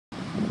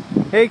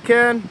Hey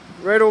Ken,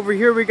 right over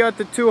here we got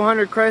the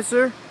 200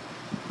 Chrysler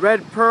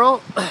Red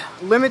Pearl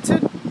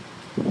Limited.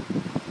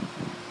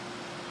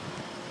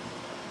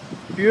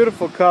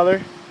 Beautiful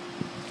color.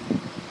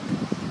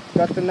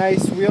 Got the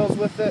nice wheels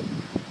with it.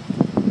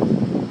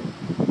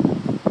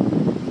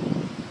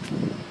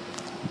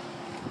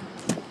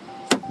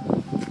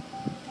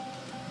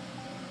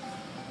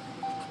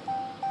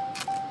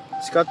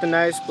 It's got the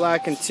nice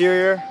black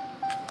interior.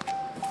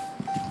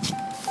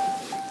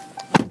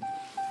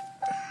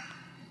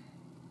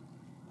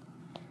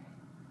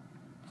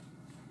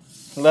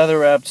 Leather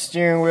wrapped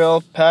steering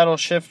wheel, paddle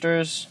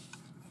shifters,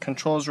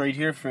 controls right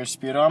here for a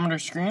speedometer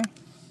screen,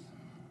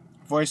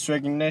 voice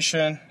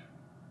recognition,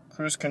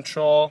 cruise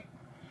control,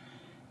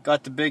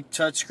 got the big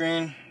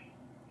touchscreen,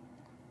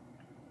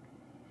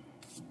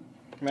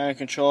 command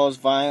controls,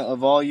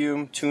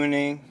 volume,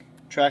 tuning,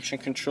 traction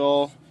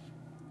control,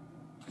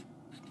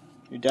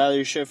 your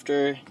dial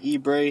shifter,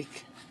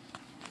 e-brake,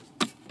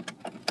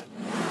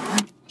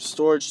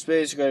 storage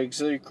space, you got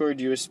auxiliary cord,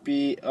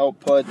 USB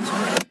output.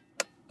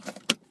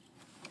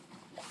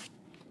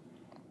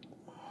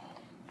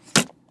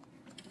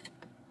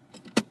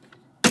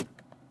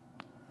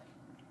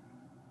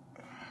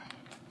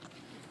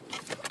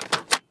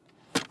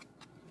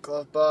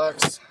 Glove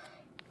box,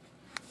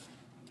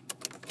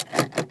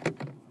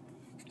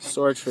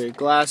 storage for your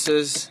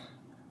glasses.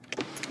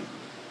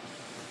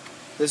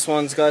 This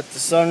one's got the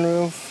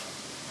sunroof.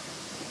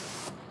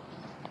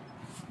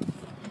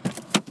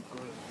 Go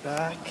to the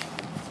back.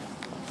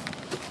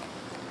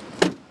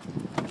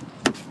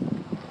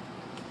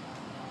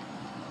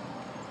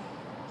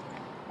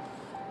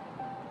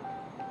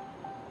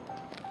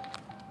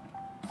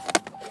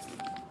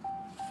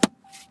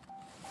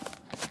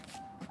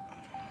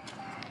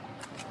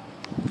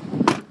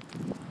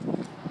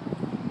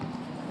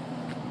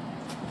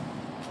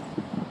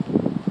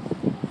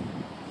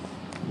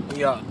 We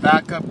got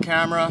backup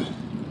camera.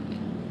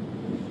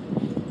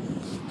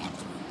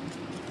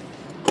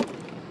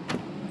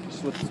 This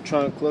is what the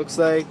trunk looks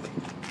like.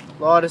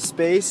 A lot of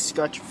space.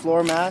 Got your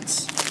floor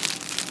mats.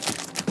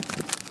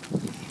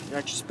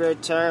 Got your spare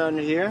tire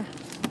under here.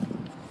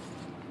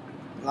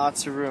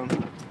 Lots of room.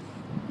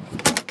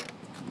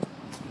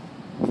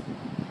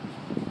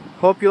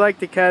 Hope you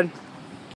liked it, Ken.